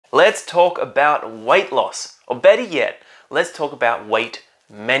let's talk about weight loss, or better yet, let's talk about weight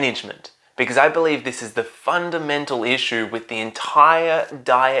management, because I believe this is the fundamental issue with the entire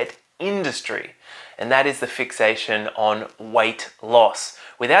diet industry, and that is the fixation on weight loss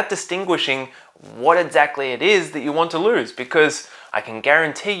without distinguishing what exactly it is that you want to lose. Because I can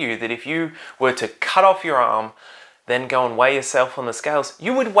guarantee you that if you were to cut off your arm, then go and weigh yourself on the scales,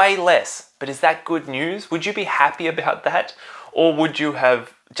 you would weigh less. But is that good news? Would you be happy about that? Or would you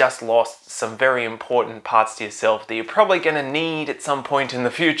have just lost some very important parts to yourself that you're probably going to need at some point in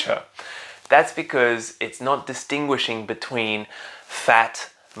the future? That's because it's not distinguishing between fat,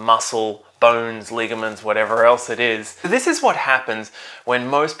 muscle, bones, ligaments, whatever else it is. This is what happens when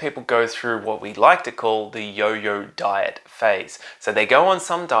most people go through what we like to call the yo-yo diet phase. So they go on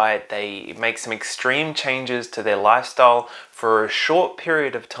some diet, they make some extreme changes to their lifestyle for a short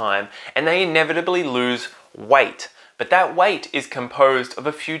period of time, and they inevitably lose weight. But that weight is composed of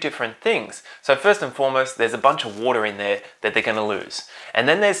a few different things. So first and foremost, there's a bunch of water in there that they're going to lose. And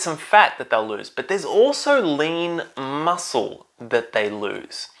then there's some fat that they'll lose. But there's also lean muscle that they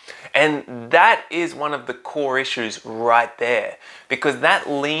lose. And that is one of the core issues right there. Because that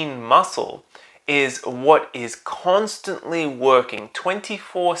lean muscle is what is constantly working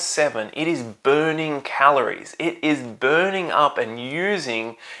 24/7. It is burning calories. It is burning up and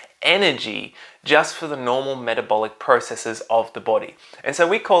using energy just for the normal metabolic processes of the body. And so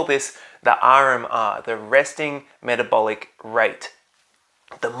we call this the RMR, the resting metabolic rate.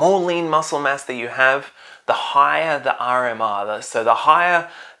 The more lean muscle mass that you have, the higher the RMR. So the higher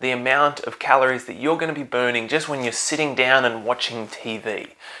the amount of calories that you're going to be burning just when you're sitting down and watching TV.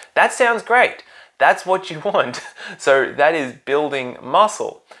 That sounds great. That's what you want. So that is building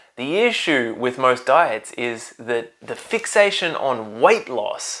muscle. The issue with most diets is that the fixation on weight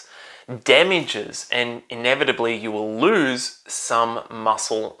loss damages, and inevitably you will lose some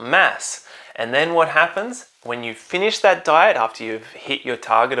muscle mass. And then what happens when you finish that diet after you've hit your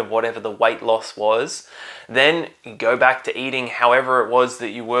target of whatever the weight loss was? Then you go back to eating however it was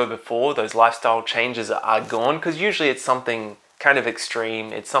that you were before. Those lifestyle changes are gone, because usually it's something kind of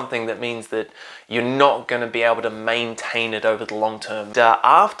extreme. It's something that means that you're not going to be able to maintain it over the long term.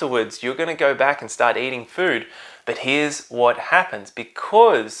 Afterwards, you're going to go back and start eating food. But here's what happens.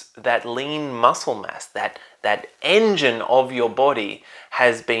 Because that lean muscle mass, that engine of your body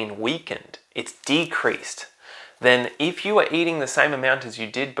has been weakened, it's decreased, then if you are eating the same amount as you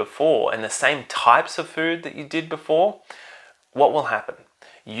did before and the same types of food that you did before, what will happen?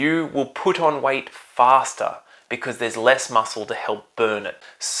 You will put on weight faster because there's less muscle to help burn it.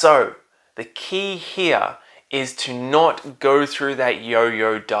 So the key here is to not go through that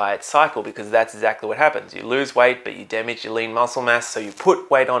yo-yo diet cycle, because that's exactly what happens. You lose weight, but you damage your lean muscle mass, so you put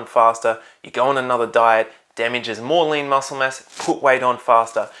weight on faster, you go on another diet, damages more lean muscle mass, put weight on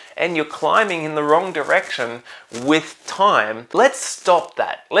faster, and you're climbing in the wrong direction with time. Let's stop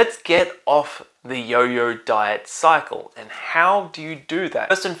that. Let's get off the yo-yo diet cycle. And how do you do that?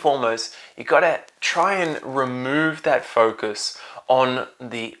 First and foremost, you gotta try and remove that focus on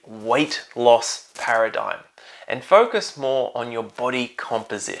the weight loss paradigm and focus more on your body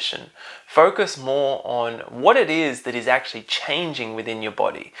composition. Focus more on what it is that is actually changing within your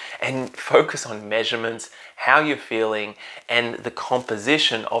body, and focus on measurements, how you're feeling, and the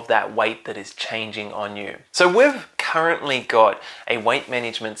composition of that weight that is changing on you. So we've currently got a weight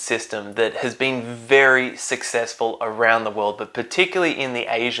management system that has been very successful around the world, but particularly in the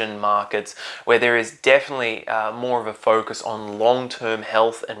Asian markets, where there is definitely more of a focus on long-term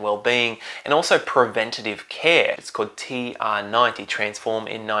health and well-being, and also preventative care. It's called TR90, Transform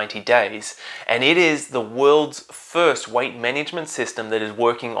in 90 Days. And it is the world's first weight management system that is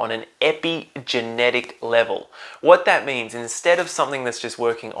working on an epigenetic level. What that means, instead of something that's just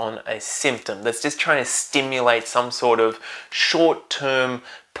working on a symptom, that's just trying to stimulate some sort of short-term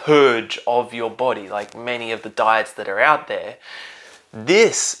purge of your body, like many of the diets that are out there,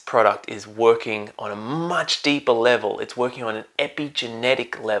 this product is working on a much deeper level. It's working on an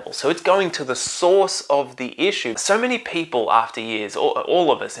epigenetic level. So it's going to the source of the issue. So many people after years,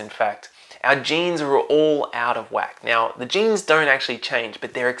 all of us in fact, our genes are all out of whack. Now, the genes don't actually change,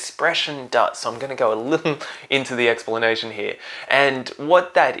 but their expression does. So I'm going to go a little into the explanation here. And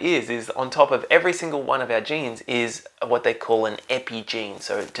what that is on top of every single one of our genes is what they call an epigene.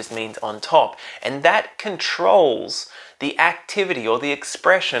 So it just means on top. And that controls the activity or the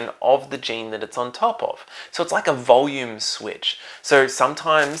expression of the gene that it's on top of. So it's like a volume switch. So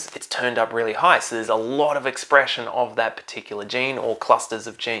sometimes it's turned up really high, so there's a lot of expression of that particular gene or clusters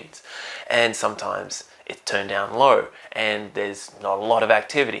of genes. And sometimes it's turned down low and there's not a lot of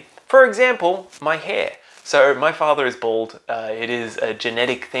activity. For example, my hair. So my father is bald. It is a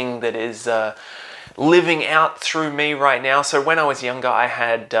genetic thing that is living out through me right now. So when I was younger, I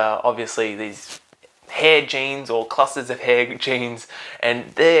had obviously these hair genes or clusters of hair genes,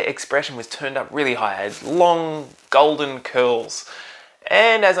 and their expression was turned up really high. I had long golden curls.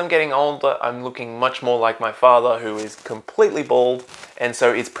 And as I'm getting older, I'm looking much more like my father, who is completely bald, and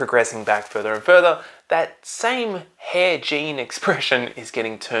so it's progressing back further and further. That same hair gene expression is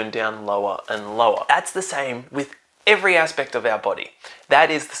getting turned down lower and lower. That's the same with every aspect of our body.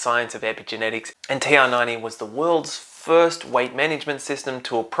 That is the science of epigenetics, and TR90 was the world's first weight management system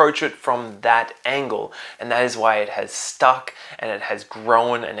to approach it from that angle, and that is why it has stuck and it has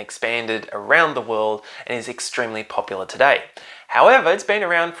grown and expanded around the world and is extremely popular today. However, it's been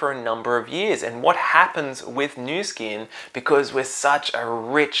around for a number of years, and what happens with Nu Skin, because we're such a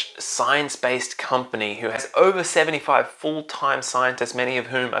rich science-based company who has over 75 full-time scientists, many of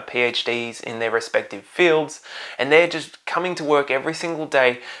whom are PhDs in their respective fields, and they're just coming to work every single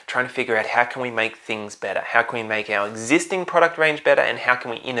day trying to figure out how can we make things better, how can we make our existing product range better, and how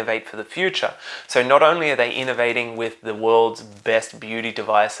can we innovate for the future. So not only are they innovating with the world's best beauty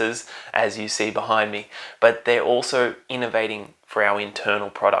devices, as you see behind me, but they're also innovating for our internal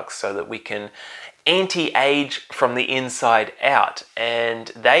products so that we can anti-age from the inside out. And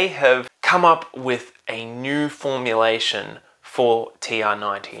they have come up with a new formulation for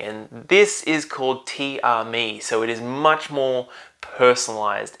TR90, and this is called TRMe. So it is much more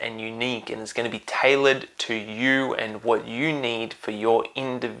personalized and unique, and it's going to be tailored to you and what you need for your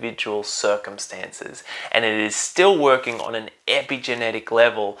individual circumstances. And it is still working on an epigenetic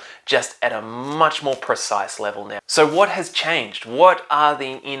level, just at a much more precise level now. So what has changed? What are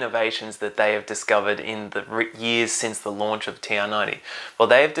the innovations that they have discovered in the years since the launch of TR90? Well,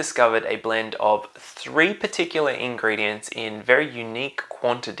 they have discovered a blend of 3 particular ingredients in very unique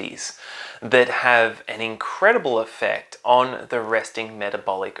quantities that have an incredible effect on the resting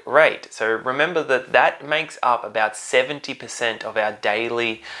metabolic rate. So remember that that makes up about 70% of our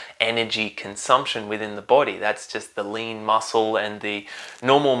daily energy consumption within the body. That's just the lean muscle and the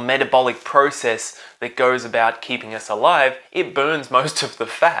normal metabolic process that goes about keeping us alive. It burns most of the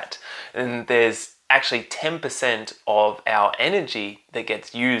fat, and there's actually 10% of our energy that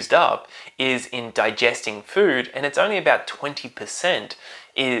gets used up is in digesting food, and it's only about 20%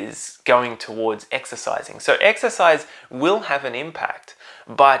 is going towards exercising. So exercise will have an impact,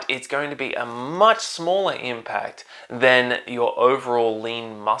 but it's going to be a much smaller impact than your overall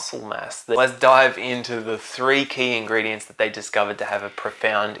lean muscle mass. Let's dive into the 3 key ingredients that they discovered to have a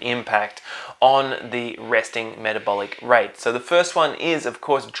profound impact on the resting metabolic rate. So the first one is, of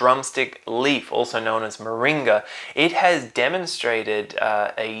course, drumstick leaf, also known as moringa. It has demonstrated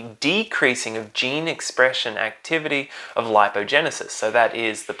a decreasing of gene expression activity of lipogenesis. So that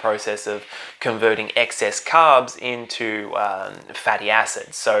is the process of converting excess carbs into fatty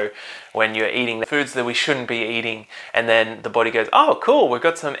acids. So when you're eating the foods that we shouldn't be eating, and then the body goes, oh cool, we've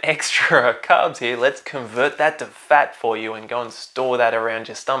got some extra carbs here, let's convert that to fat for you and go and store that around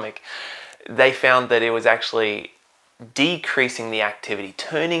your stomach. They found that it was actually decreasing the activity,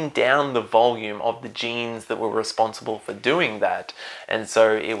 turning down the volume of the genes that were responsible for doing that, and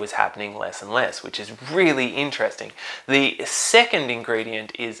so it was happening less and less, which is really interesting. The second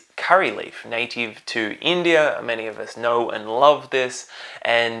ingredient is curry leaf, native to India. Many of us know and love this,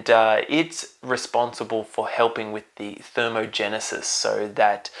 and it's responsible for helping with the thermogenesis, so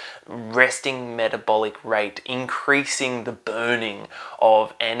that resting metabolic rate, increasing the burning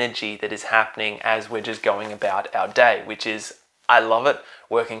of energy that is happening as we're just going about our day, which is, I love it,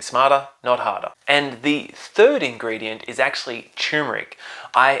 working smarter, not harder. And the third ingredient is actually turmeric.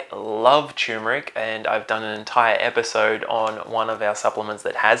 I love turmeric, and I've done an entire episode on one of our supplements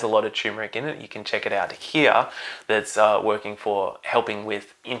that has a lot of turmeric in it. You can check it out here. That's working for helping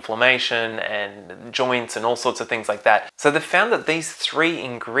with inflammation and joints and all sorts of things like that. So they found that these 3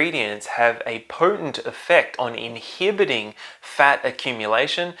 ingredients have a potent effect on inhibiting fat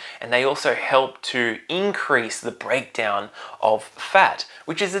accumulation, and they also help to increase the breakdown of fat,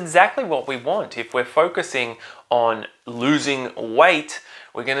 which is exactly what we want. If we're focusing on losing weight,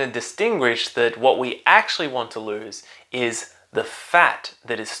 we're going to distinguish that what we actually want to lose is the fat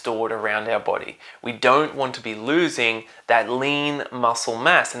that is stored around our body. We don't want to be losing that lean muscle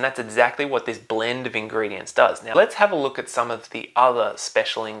mass, and that's exactly what this blend of ingredients does. Now let's have a look at some of the other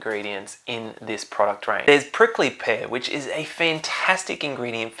special ingredients in this product range. There's prickly pear, which is a fantastic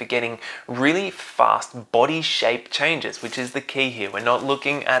ingredient for getting really fast body shape changes, which is the key here. We're not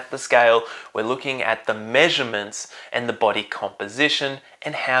looking at the scale, we're looking at the measurements and the body composition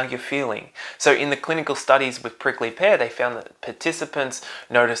and how you're feeling. So in the clinical studies with prickly pear, they found that participants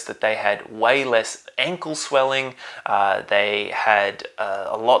noticed that they had way less ankle swelling, they had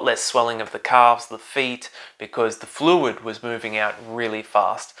a lot less swelling of the calves, the feet, because the fluid was moving out really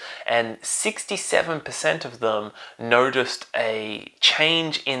fast. And 67% of them noticed a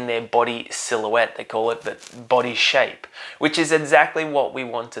change in their body silhouette. They call it the body shape, which is exactly what we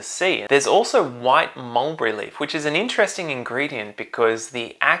want to see. There's also white mulberry leaf, which is an interesting ingredient because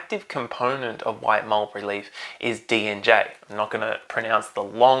the active component of white mulberry leaf is D&J. I'm not going to pronounce the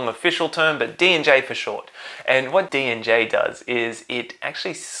long official term, but D&J for short. And what D&J does is it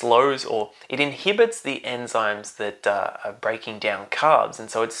actually slows, or it inhibits the enzymes that are breaking down carbs, and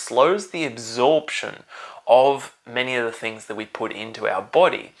so it slows the absorption of many of the things that we put into our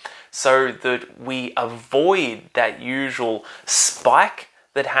body, so that we avoid that usual spike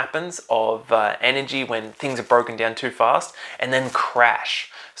that happens of energy when things are broken down too fast and then crash.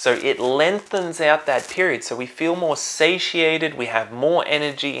 So it lengthens out that period, so we feel more satiated, we have more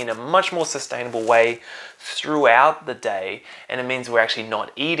energy in a much more sustainable way throughout the day, and it means we're actually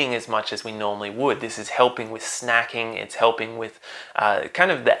not eating as much as we normally would. This is helping with snacking, it's helping with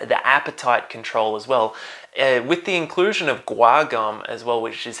kind of the appetite control as well. With the inclusion of guar gum as well,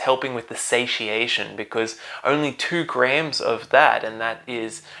 which is helping with the satiation, because only 2 grams of that, and that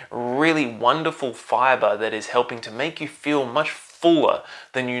is really wonderful fiber that is helping to make you feel much fuller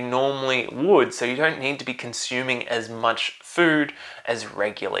than you normally would, so you don't need to be consuming as much food as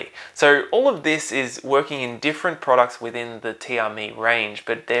regularly. So all of this is working in different products within the TRMe range,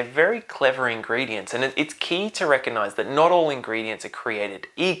 but they're very clever ingredients, and it's key to recognize that not all ingredients are created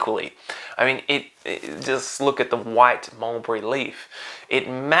equally. I mean, just look at the white mulberry leaf. It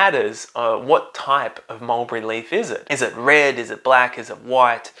matters what type of mulberry leaf is it. Is it red? Is it black? Is it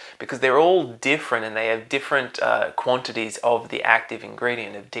white? Because they're all different and they have different quantities of the active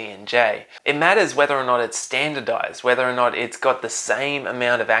ingredient of D&J. It matters whether or not it's standardized, whether or not it's got the same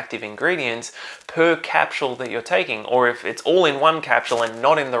amount of active ingredients per capsule that you're taking, or if it's all in one capsule and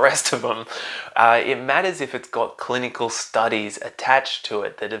not in the rest of them. It matters if it's got clinical studies attached to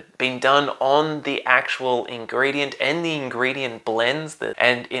it that have been done on the actual ingredient and the ingredient blends,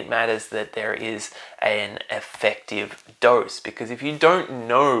 and it matters that there is an effective dose, because if you don't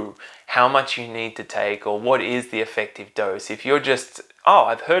know how much you need to take or what is the effective dose, if you're just, oh,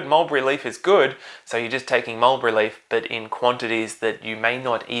 I've heard mulberry leaf is good, so you're just taking mulberry leaf but in quantities that you may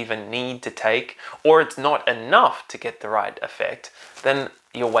not even need to take, or it's not enough to get the right effect, then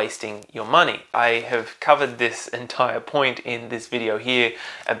you're wasting your money. I have covered this entire point in this video here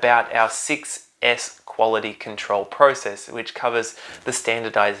about our 6S quality control process, which covers the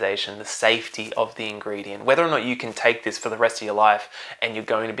standardization, the safety of the ingredient, whether or not you can take this for the rest of your life and you're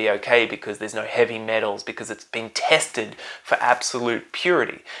going to be okay because there's no heavy metals, because it's been tested for absolute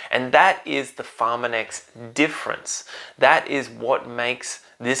purity. And that is the Pharmanex difference. That is what makes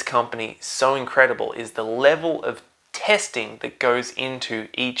this company so incredible, is the level of testing that goes into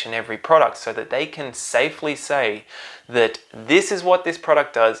each and every product, so that they can safely say that this is what this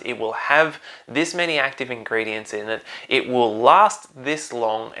product does, it will have this many active ingredients in it, it will last this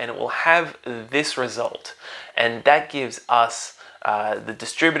long, and it will have this result. And that gives us, the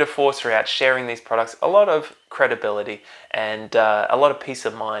distributor force throughout sharing these products, a lot of credibility and a lot of peace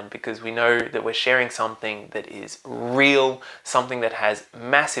of mind, because we know that we're sharing something that is real, something that has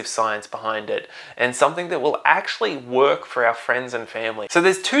massive science behind it, and something that will actually work for our friends and family. So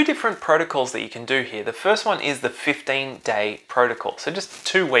there's 2 different protocols that you can do here. The first one is the 15-day protocol. So just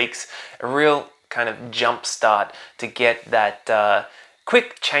 2 weeks, a real kind of jump start to get that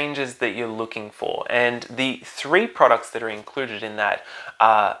quick changes that you're looking for. And the 3 products that are included in that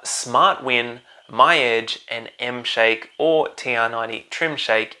are Smart Win, My Edge, and M-Shake, or TR90 Trim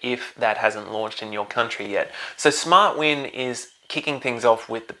Shake if that hasn't launched in your country yet. So Smart Win is kicking things off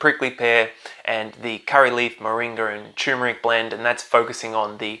with the prickly pear and the curry leaf, moringa, and turmeric blend, and that's focusing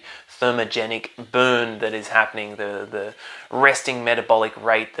on the thermogenic burn that is happening, the resting metabolic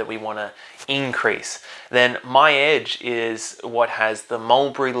rate that we want to increase. Then My Edge is what has the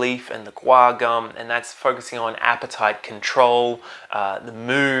mulberry leaf and the guar gum, and that's focusing on appetite control, the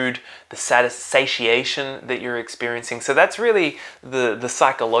mood, the satiation that you're experiencing. So that's really the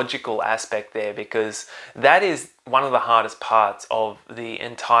psychological aspect there, because that is one of the hardest parts of the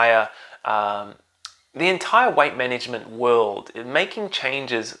entire weight management world. Making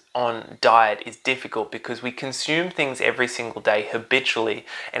changes on diet is difficult because we consume things every single day habitually,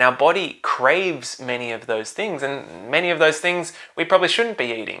 and our body craves many of those things, and many of those things we probably shouldn't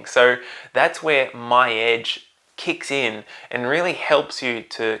be eating. So that's where My Edge kicks in and really helps you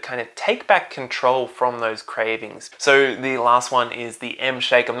to kind of take back control from those cravings. So the last one is the M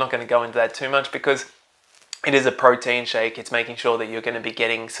shake. I'm not going to go into that too much because it is a protein shake. It's making sure that you're going to be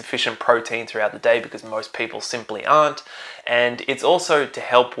getting sufficient protein throughout the day because most people simply aren't. And it's also to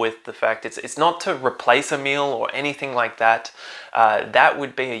help with the fact it's not to replace a meal or anything like that. That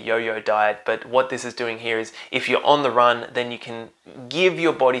would be a yo-yo diet. But what this is doing here is if you're on the run, then you can give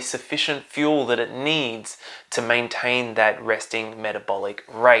your body sufficient fuel that it needs to maintain that resting metabolic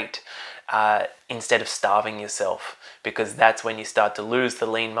rate. Instead of starving yourself, because that's when you start to lose the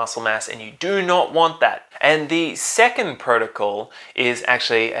lean muscle mass, and you do not want that. And the second protocol is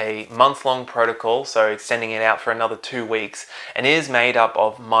actually a month-long protocol, so extending it out for another 2 weeks, and it is made up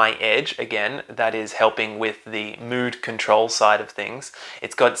of My Edge, again, that is helping with the mood control side of things.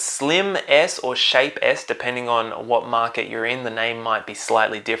 It's got Slim S or Shape S, depending on what market you're in. The name might be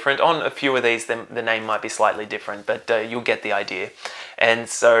slightly different. On a few of these, the name might be slightly different, but you'll get the idea. And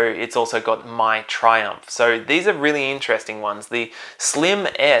so it's also got My Triumph. So these are really interesting ones. The Slim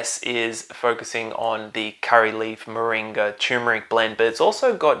S is focusing on the curry leaf moringa turmeric blend, but it's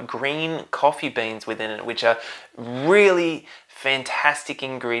also got green coffee beans within it, which are really fantastic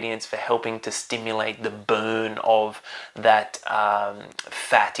ingredients for helping to stimulate the burn of that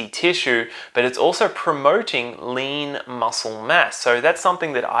fatty tissue, but it's also promoting lean muscle mass. So that's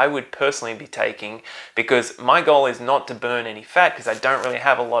something that I would personally be taking, because my goal is not to burn any fat, because I don't really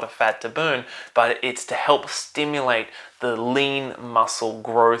have a lot of fat to burn, but it's to help stimulate the lean muscle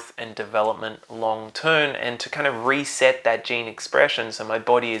growth and development long term, and to kind of reset that gene expression so my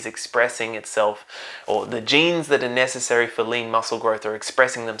body is expressing itself, or the genes that are necessary for lean muscle growth are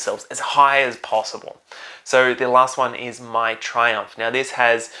expressing themselves as high as possible. So the last one is My Triumph. Now this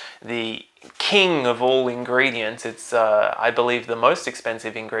has the king of all ingredients. It's I believe the most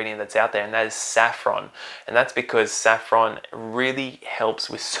expensive ingredient that's out there, and that is saffron. And that's because saffron really helps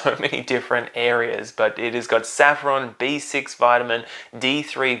with so many different areas, but it has got saffron, B6 vitamin,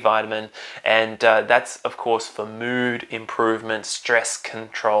 D3 vitamin, and that's of course for mood improvement, stress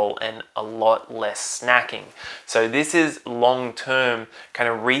control, and a lot less snacking. So this is long-term kind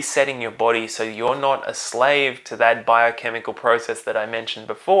of resetting your body so you're not a slave to that biochemical process that I mentioned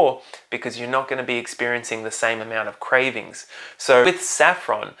before, because you're not going to be experiencing the same amount of cravings. So with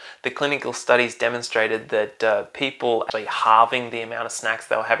saffron, the clinical studies demonstrated that people actually halving the amount of snacks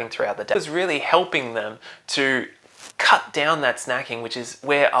they were having throughout the day was really helping them to cut down that snacking, which is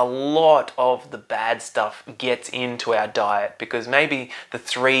where a lot of the bad stuff gets into our diet, because maybe the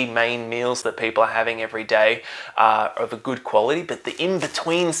 3 main meals that people are having every day are of a good quality, but the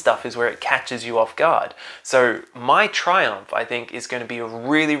in-between stuff is where it catches you off guard. So My Triumph, I think, is going to be a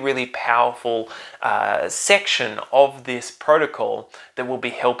really, really powerful section of this protocol that will be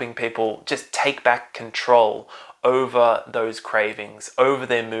helping people just take back control over those cravings, over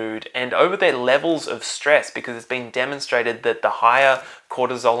their mood, and over their levels of stress, because it's been demonstrated that the higher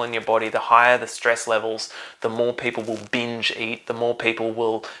cortisol in your body, the higher the stress levels, the more people will binge eat, the more people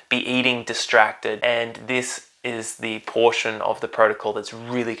will be eating distracted, and this is the portion of the protocol that's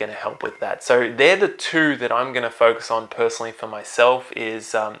really going to help with that. So they're the 2 that I'm going to focus on personally for myself,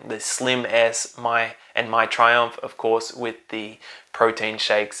 is the Slim S, My Triumph, of course, with the protein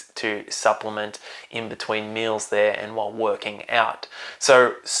shakes to supplement in between meals there and while working out.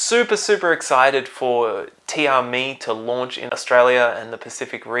 So super excited for TRMe to launch in Australia and the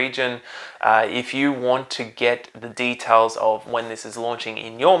Pacific region. If you want to get the details of when this is launching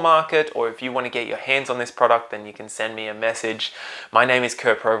in your market, or if you want to get your hands on this product, then you can send me a message. My name is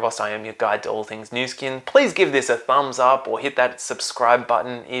Kurt Provost. I am your guide to all things new skin. Please give this a thumbs up or hit that subscribe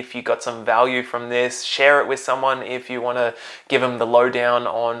button if you got some value from this. Share it with someone if you want to give them the lowdown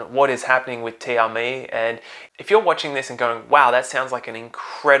on what is happening with TRMe. And if you're watching this and going, wow, that sounds like an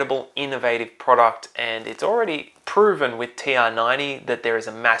incredible, innovative product, and it's already proven with TR90 that there is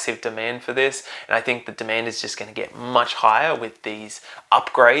a massive demand for this, and I think the demand is just going to get much higher with these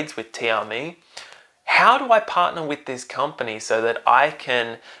upgrades with TRMe. How do I partner with this company so that I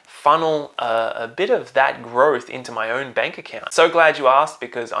can funnel a bit of that growth into my own bank account? So glad you asked,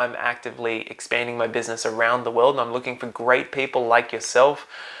 because I'm actively expanding my business around the world, and I'm looking for great people like yourself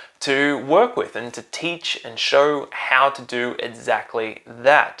to work with and to teach and show how to do exactly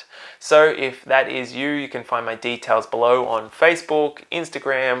that. So if that is you, you can find my details below on Facebook,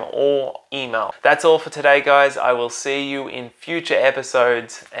 Instagram, or email. That's all for today, guys. I will see you in future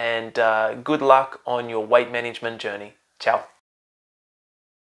episodes, and good luck on your weight management journey. Ciao.